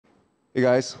Hey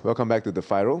guys, welcome back to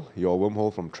DeFiRL, your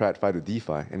wormhole from TradFi to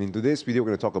DeFi. And in today's video,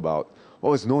 we're going to talk about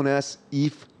what is known as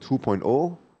ETH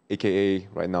 2.0, aka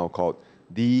right now called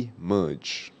the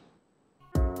Merge.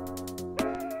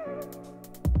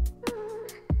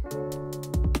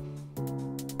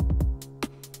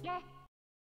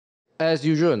 As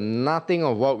usual, nothing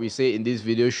of what we say in this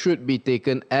video should be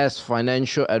taken as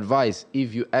financial advice.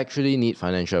 If you actually need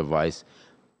financial advice,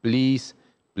 please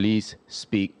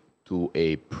speak to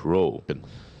a pro.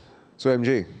 So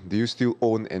MJ, do you still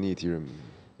own any Ethereum?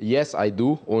 Yes, I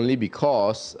do, only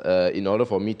because in order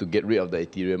for me to get rid of the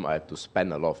Ethereum, I have to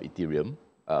spend a lot of Ethereum.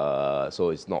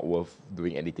 So it's not worth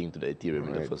doing anything to the Ethereum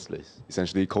in the first place.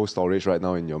 Essentially cold storage right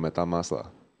now in your MetaMask lah.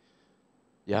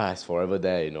 Yeah, it's forever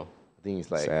there, you know. I think it's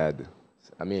like... Sad.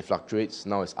 I mean, it fluctuates.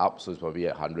 Now it's up, so it's probably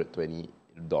at $120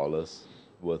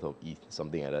 worth of ETH,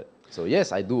 something like that. So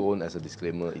yes, I do own, as a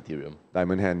disclaimer, Ethereum.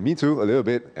 Diamond hand. Me too, a little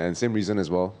bit. And same reason as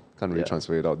well. Can't really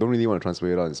transfer it out. Don't really want to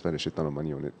transfer it out and spend a shit ton of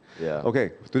money on it. Yeah.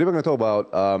 Okay, today we're going to talk about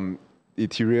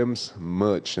Ethereum's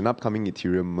merge, an upcoming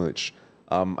Ethereum merge.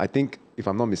 I think, if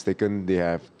I'm not mistaken, they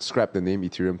have scrapped the name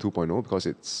Ethereum 2.0 because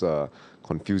it's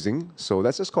confusing. So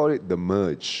let's just call it the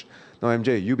merge. Now,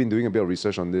 MJ, you've been doing a bit of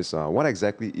research on this. What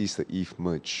exactly is the ETH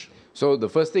merge? So the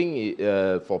first thing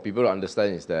for people to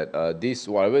understand is that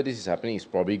whatever this is happening is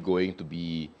probably going to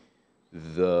be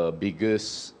the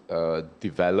biggest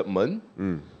development.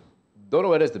 Don't know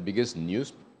whether it's the biggest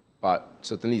news, but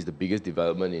certainly it's the biggest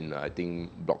development in, I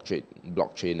think,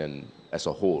 blockchain and as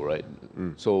a whole, right?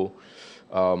 So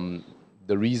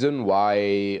the reason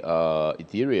why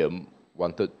Ethereum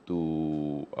wanted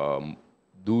to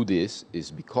do this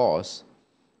is because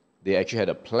they actually had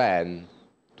a plan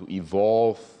to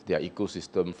evolve their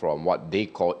ecosystem from what they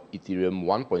call Ethereum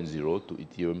 1.0 to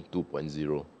Ethereum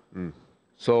 2.0.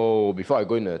 So before I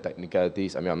go into the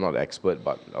technicalities, I mean, I'm not an expert,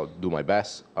 but I'll do my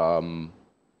best. Going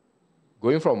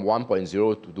from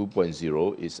 1.0 to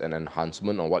 2.0 is an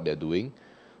enhancement on what they're doing,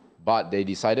 but they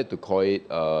decided to call it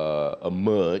a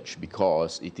merge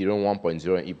because Ethereum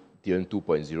 1.0 and Ethereum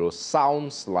 2.0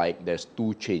 sounds like there's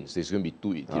two chains. There's going to be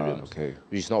two Ethereums,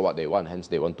 which is not what they want, hence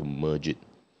they want to merge it.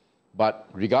 But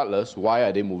regardless, why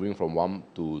are they moving from 1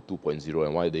 to 2.0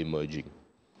 and why are they merging?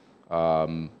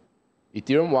 Ethereum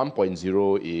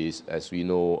 1.0 is, as we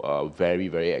know, very,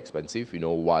 very expensive. You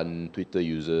know, one Twitter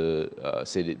user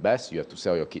said it best: you have to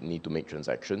sell your kidney to make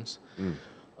transactions.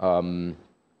 And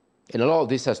a lot of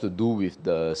this has to do with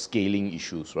the scaling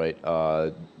issues, right?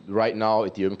 Right now,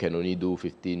 Ethereum can only do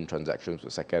 15 transactions per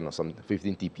second or something,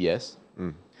 15 TPS.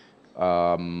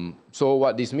 So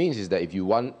what this means is that if you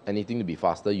want anything to be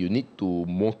faster, you need to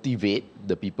motivate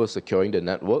the people securing the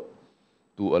network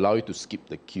to allow you to skip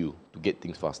the queue to get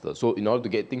things faster. So in order to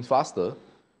get things faster,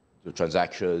 the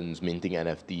transactions, minting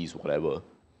NFTs, whatever,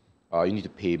 you need to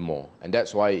pay more. And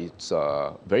that's why it's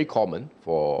very common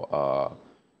for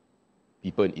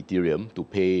people in Ethereum to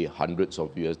pay hundreds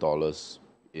of US dollars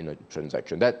in a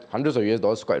transaction. That hundreds of US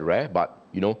dollars is quite rare, but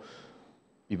you know,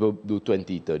 people do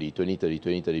 20, 30, 20, 30,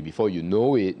 20, 30. Before you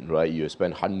know it, right, you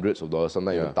spend hundreds of dollars,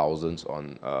 sometimes even thousands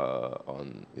on...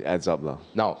 It adds up lah.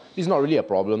 Now, it's not really a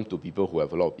problem to people who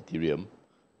have a lot of Ethereum,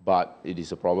 but it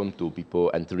is a problem to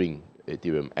people entering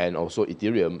Ethereum. And also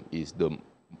Ethereum is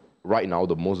right now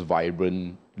the most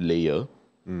vibrant layer.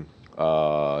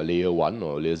 Layer 1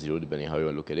 or layer 0, depending how you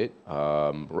want to look at it.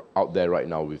 Out there right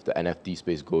now with the NFT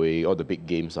space going, all the big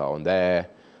games are on there.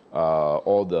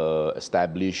 All the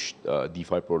established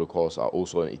DeFi protocols are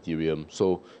also on Ethereum.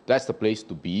 So that's the place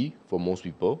to be for most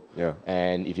people.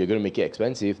 And if you're going to make it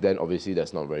expensive, then obviously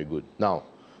that's not very good. Now,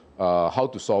 how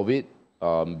to solve it?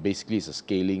 Basically, it's a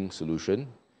scaling solution.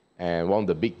 And one of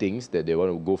the big things that they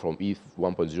want to go from ETH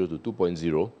 1.0 to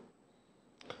 2.0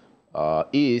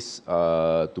 is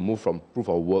to move from proof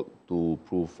of work to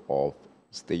proof of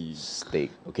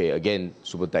stake. Okay, again,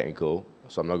 super technical,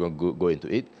 so I'm not going to go into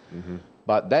it.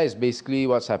 But that is basically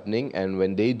what's happening. And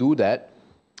when they do that,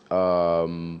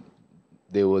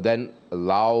 they will then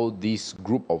allow this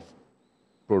group of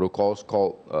protocols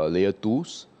called layer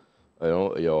 2s, you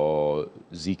know, your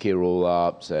ZK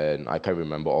rollups, and I can't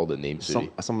remember all the names.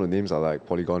 Some of the names are like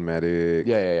Polygon-matic.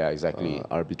 Yeah, exactly.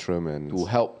 Arbitrum and... To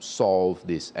help solve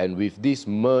this. And with this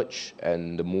merge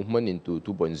and the movement into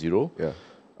 2.0,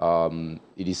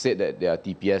 it is said that their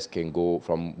TPS can go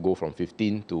from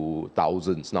 15 to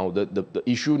thousands. Now, the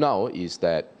issue now is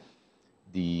that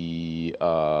the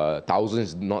thousands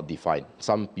is not defined.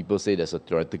 Some people say there's a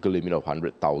theoretical limit of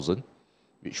 100,000.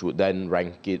 which would then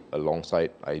rank it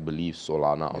alongside, I believe,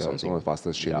 Solana or something. It's one of the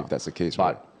fastest chain if that's the case, but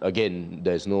right? But again,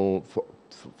 there's no,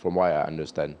 from what I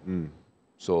understand.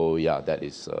 So yeah, that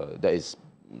is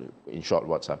in short,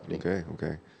 what's happening. Okay,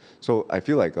 okay. So I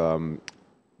feel like,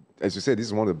 as you said, this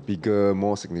is one of the bigger,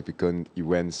 more significant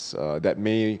events that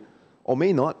may or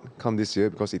may not come this year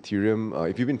because Ethereum,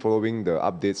 if you've been following the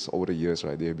updates over the years,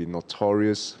 right, they have been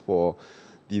notorious for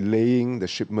delaying the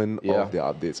shipment of their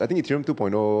updates. I think Ethereum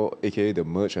 2.0, aka the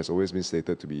merge, has always been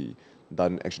slated to be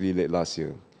done actually late last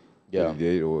year. Yeah.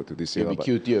 Or to this year. It'll be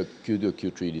Q2 or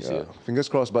Q3 this year. Fingers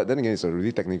crossed, but then again, it's a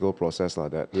really technical process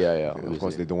like that. Of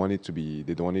course, they don't want it to be,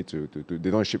 they don't want it to they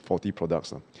don't want to ship faulty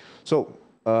products. So,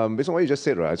 based on what you just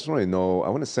said, right, I just want to know, I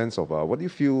want a sense of what do you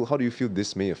feel, how do you feel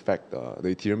this may affect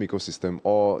the Ethereum ecosystem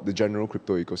or the general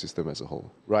crypto ecosystem as a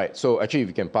whole? Right. So actually, if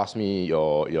you can pass me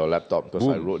your laptop, because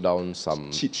I wrote down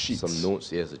some cheat sheets. Some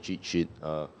notes. Yes, a cheat sheet.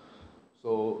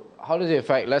 So how does it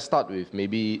affect? Let's start with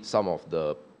maybe some of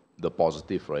the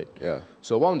positive, right? Yeah.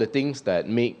 So one of the things that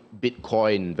make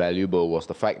Bitcoin valuable was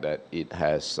the fact that it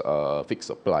has fixed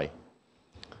supply.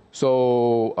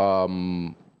 So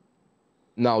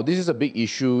now this is a big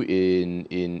issue in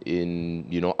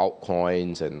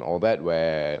altcoins and all that,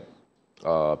 where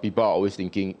people are always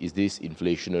thinking, is this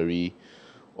inflationary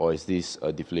or is this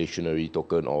a deflationary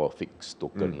token or a fixed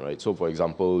token, right? So for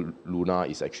example, Luna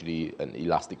is actually an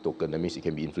elastic token. That means it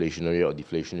can be inflationary or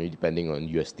deflationary depending on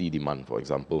USD demand, for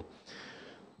example.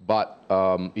 But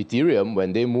Ethereum,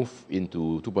 when they move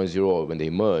into 2.0 or when they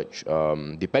merge,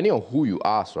 depending on who you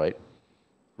ask, right?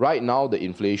 Right now, the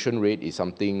inflation rate is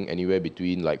something anywhere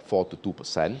between like 4 to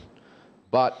 2%.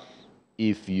 But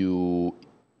if you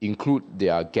include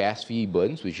their gas fee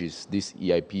burns, which is this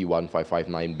EIP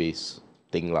 1559 base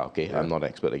thing, okay? Yeah. I'm not an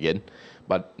expert again,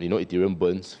 but Ethereum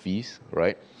burns fees,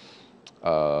 right?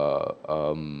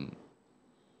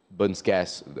 Burns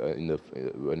gas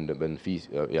when fees,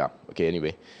 okay.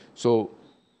 Anyway, so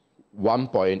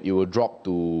it will drop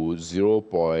to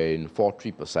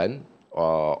 0.43%,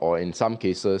 or in some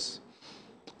cases,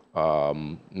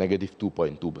 negative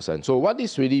 2.2%. So what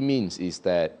this really means is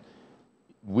that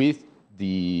with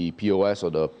the POS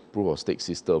or the proof of stake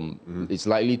system, it's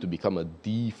likely to become a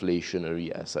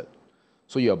deflationary asset.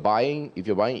 So if you're buying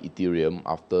Ethereum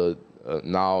after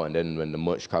now and then when the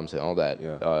merge comes and all that,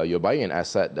 you're buying an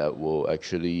asset that will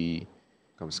actually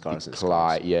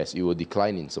decline. Yes, it will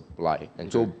decline in supply,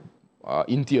 and so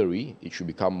in theory, it should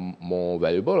become more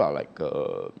valuable, like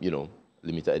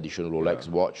limited edition Rolex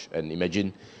watch. And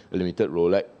imagine a limited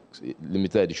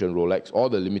edition Rolex, all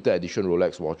the limited edition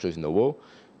Rolex watches in the world.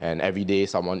 And every day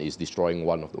someone is destroying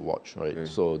one of the watch, right? Okay.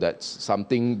 So that's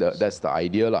something, that's the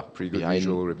idea pretty good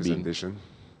visual representation.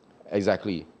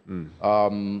 Exactly.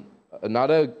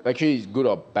 Another, actually, good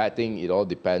or bad thing, it all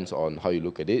depends on how you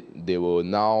look at it. There will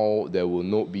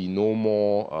be no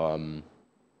more,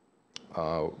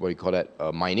 what do you call that,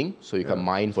 mining. So you can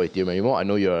mine for Ethereum anymore. I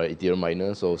know you're an Ethereum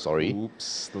miner, so sorry.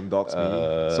 Oops, don't dox me.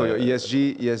 So your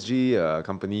ESG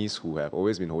companies who have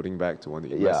always been holding back to want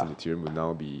to invest in Ethereum will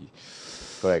now be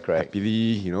correct.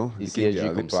 happily,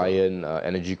 ESG compliant,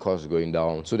 energy costs going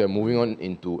down. So they're moving on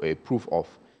into a proof of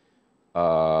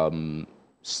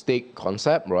stake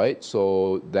concept, right?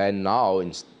 So then now,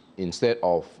 instead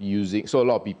of using, so a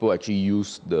lot of people actually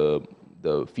use the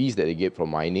fees that they get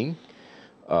from mining,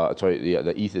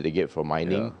 the ETH that they get from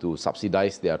mining to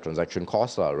subsidize their transaction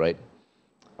costs, right?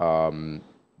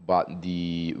 But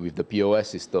with the POS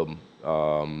system,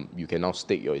 you can now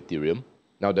stake your Ethereum.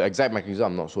 Now, the exact mechanism,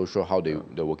 I'm not so sure how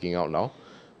they're working out now,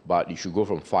 but it should go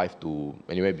from 5 to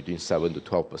anywhere between 7 to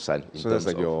 12%. So that's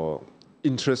like your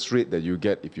interest rate that you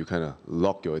get if you kind of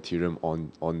lock your Ethereum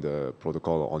on the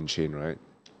protocol or on chain, right?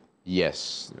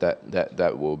 Yes,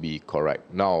 that will be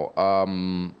correct. Now,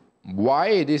 why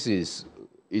it's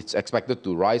expected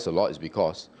to rise a lot is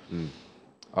because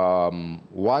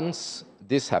once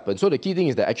this happens, so the key thing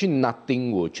is that actually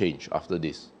nothing will change after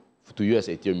this. To you as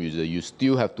Ethereum user, you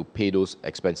still have to pay those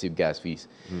expensive gas fees.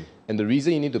 And the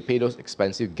reason you need to pay those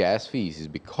expensive gas fees is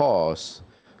because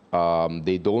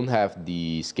they don't have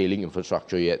the scaling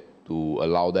infrastructure yet to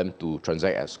allow them to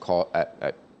transact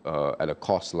at a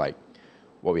cost like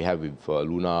what we have with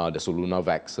Luna, the Soluna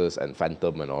Vaxes and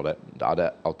Phantom and all that, the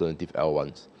other alternative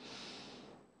L1s.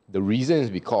 The reason is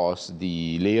because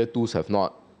the layer 2s have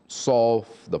not solve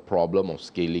the problem of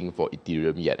scaling for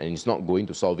Ethereum yet, and it's not going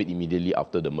to solve it immediately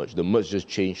after the merge. The merge just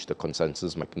changed the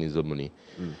consensus mechanism only,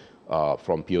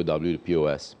 from POW to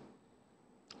POS.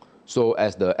 So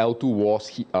as the L2 wars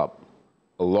heat up,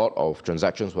 a lot of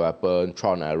transactions will happen,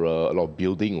 trial and error, a lot of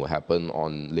building will happen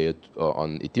on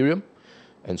Ethereum,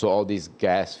 and so all these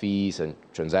gas fees and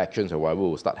transactions and whatever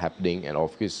will start happening, and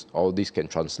of course all this can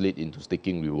translate into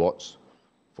staking rewards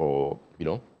for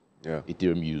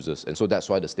Ethereum users, and so that's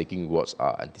why the staking rewards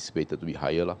are anticipated to be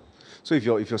higher. So if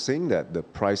you're saying that the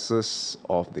prices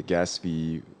of the gas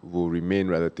fee will remain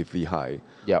relatively high,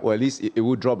 Yep. or at least it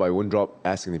would drop, but it won't drop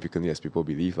as significantly as people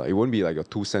believe. Like, it won't be like your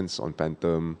 2 cents on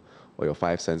Phantom or your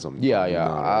 5 cents on Yeah, Luna,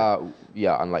 yeah, right?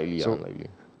 yeah. Unlikely, So unlikely.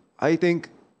 I think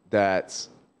that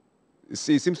it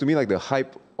seems to me like the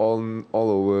hype on all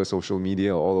over social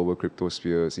media or all over crypto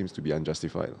sphere seems to be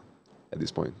unjustified at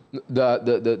this point.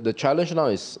 The challenge now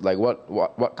is like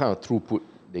what kind of throughput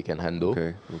they can handle.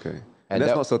 Okay, okay. And And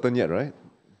that's that, not certain yet, right?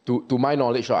 to my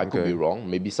knowledge, I could be Okay. wrong.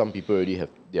 Maybe some people already have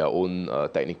their own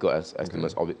technical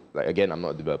estimates of it. Like again, I'm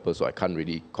not a developer, so I can't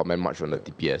really comment much on the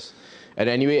TPS. And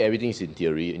anyway, everything's in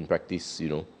theory. In practice,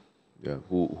 Yeah.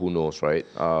 who knows, right?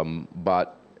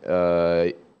 But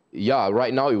yeah,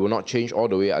 right now it will not change all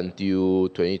the way until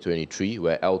 2023,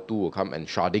 where L2 will come and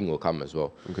sharding will come as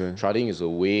well. Okay. Sharding is a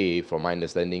way, from my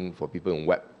understanding, for people in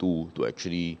Web 2 to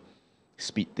actually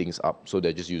speed things up. So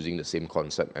they're just using the same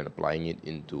concept and applying it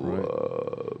into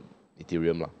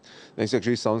Ethereum. It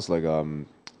actually sounds like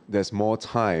there's more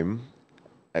time,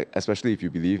 especially if you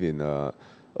believe in a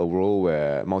world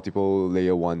where multiple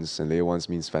layer ones, and layer ones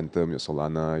means Phantom, your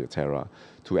Solana, your Terra,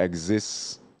 to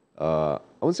exist, I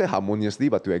won't say harmoniously,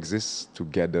 but to exist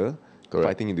together, Correct.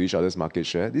 fighting into each other's market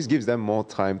share. This gives them more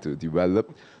time to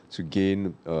develop, to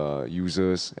gain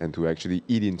users, and to actually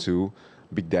eat into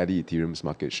Big Daddy Ethereum's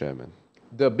market share, man.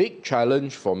 The big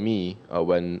challenge for me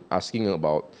when asking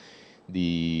about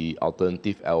the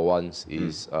alternative L1s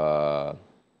is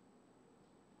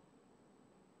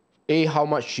how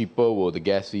much cheaper will the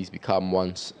gas fees become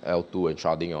once L2 and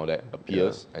sharding and all that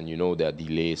appears, and there are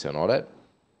delays and all that,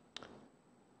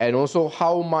 and also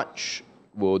how much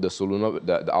will the Solana,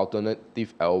 the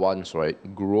alternative L1s, right,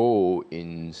 grow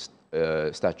in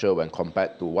stature when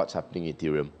compared to what's happening in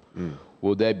Ethereum?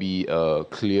 Will there be a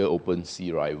clear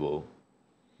OpenSea rival?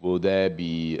 Will there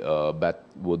be a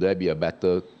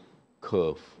better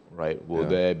curve, right? Will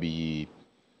there be,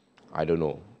 I don't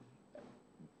know,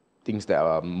 things that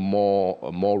are a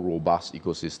more robust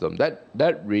ecosystem?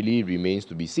 That really remains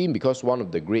to be seen, because one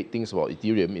of the great things about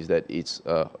Ethereum is that it's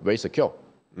very secure,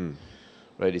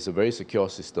 right? It's a very secure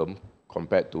system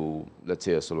compared to, let's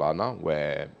say, a Solana,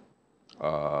 where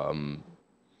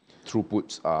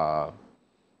throughputs are,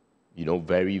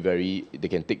 very, very, they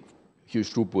can take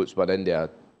huge throughputs, but then there are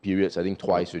periods, I think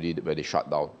twice already, where they shut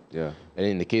down. Yeah. And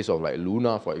in the case of like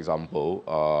Luna, for example,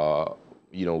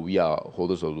 we are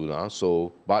holders of Luna,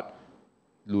 but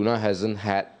Luna hasn't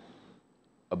had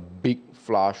a big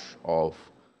flush of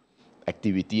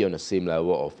activity on the same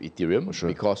level of Ethereum,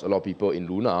 because a lot of people in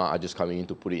Luna are just coming in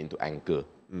to put it into Anchor,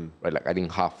 right? Like I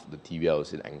think half the TVL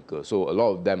is in Anchor. So a lot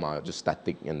of them are just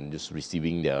static and just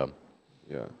receiving their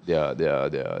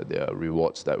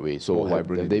rewards that way. So have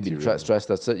they been stress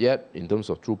tested yet in terms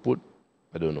of throughput?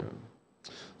 I don't know.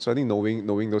 So I think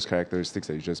knowing those characteristics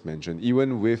that you just mentioned,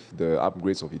 even with the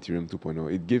upgrades of Ethereum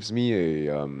 2.0, it gives me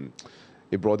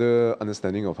a broader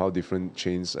understanding of how different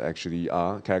chains actually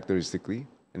are characteristically.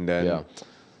 And then,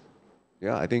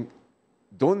 I think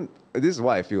this is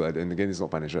why I feel, and again, it's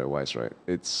not financial advice, right?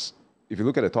 It's, if you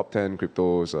look at the top 10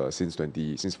 cryptos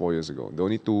since 4 years ago, the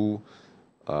only two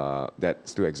that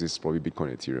still exists probably Bitcoin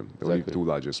and Ethereum, the only two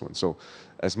largest ones. So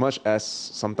as much as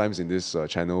sometimes in this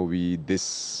channel we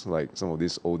diss like some of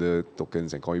these older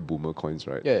tokens and call it boomer coins,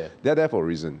 right? They're there for a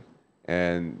reason.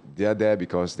 And they're there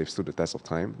because they've stood the test of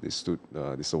time. They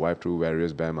survived through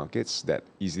various bear markets that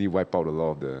easily wipe out a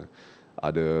lot of the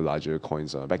other larger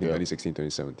coins back in 2016,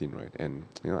 2017, right? And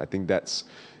I think that's,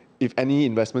 if any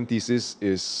investment thesis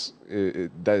is,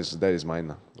 that is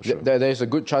mine. Sure. There's a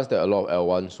good chance that a lot of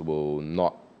L1s will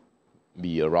not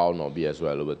be around or be as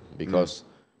relevant, because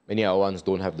many L1s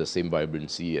don't have the same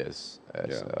vibrancy as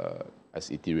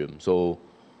Ethereum. So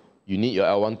you need your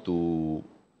L1 to,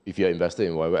 if you're invested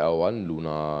in whatever L1,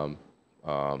 Luna,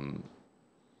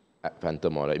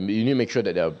 Phantom, or like, you need to make sure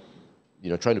that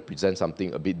they're trying to present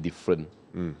something a bit different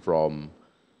from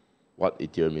what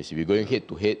Ethereum is. If you're going head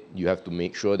to head, you have to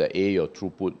make sure that A, your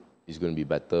throughput is going to be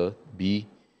better, B,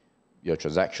 your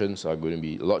transactions are going to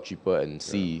be a lot cheaper, and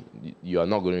C, you are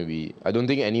not going to be, I don't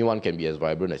think anyone can be as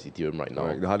vibrant as Ethereum right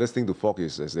now. The hardest thing to fork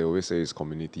is, as they always say, is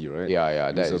community, right?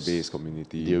 That is user-based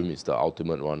community. Ethereum is the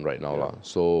ultimate one right now.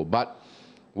 So, but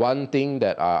one thing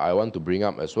that I want to bring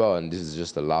up as well, and this is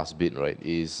just the last bit, right,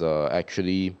 is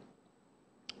actually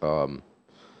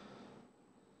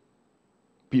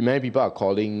many people are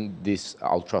calling this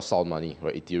ultrasound money,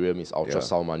 right? Ethereum is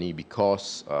ultrasound money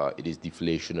because it is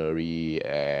deflationary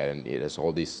and it has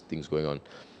all these things going on.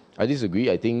 I disagree.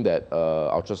 I think that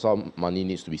ultrasound money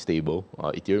needs to be stable.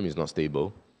 Ethereum is not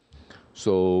stable.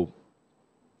 So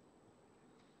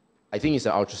I think it's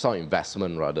an ultrasound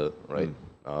investment rather, right?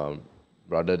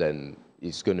 rather than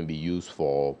it's going to be used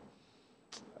for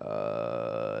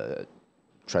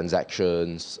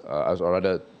transactions, or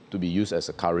rather to be used as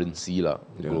a currency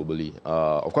globally.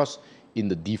 Of course, in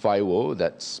the DeFi world,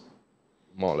 that's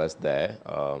more or less there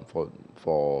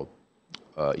for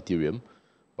Ethereum.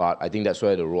 But I think that's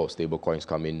where the role of stablecoins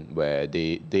come in, where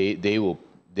they will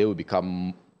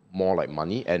become more like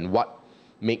money, and what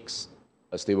makes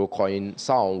a stablecoin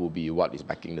sound will be what is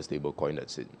backing the stablecoin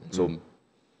that's it. So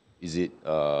is it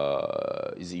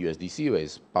USDC, where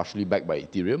it's partially backed by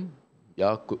Ethereum?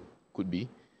 Yeah, could be.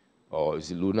 Or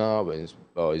is it Luna,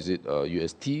 or is it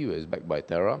UST, where it's backed by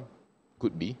Terra?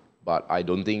 Could be. But I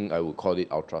don't think I would call it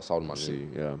ultrasound money. See,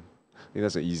 yeah. I think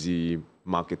that's an easy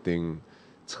marketing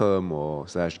term or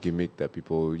 / gimmick that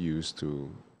people use to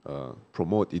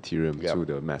promote Ethereum to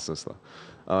the masses.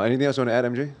 Anything else you want to add,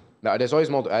 MJ? No, there's always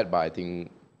more to add, but I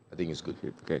think it's good.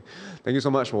 Okay. Thank you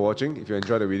so much for watching. If you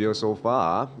enjoyed the video so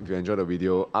far, if you enjoyed the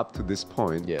video up to this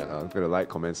point, don't forget to like,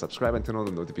 comment, subscribe, and turn on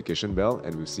the notification bell,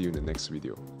 and we'll see you in the next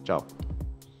video. Ciao.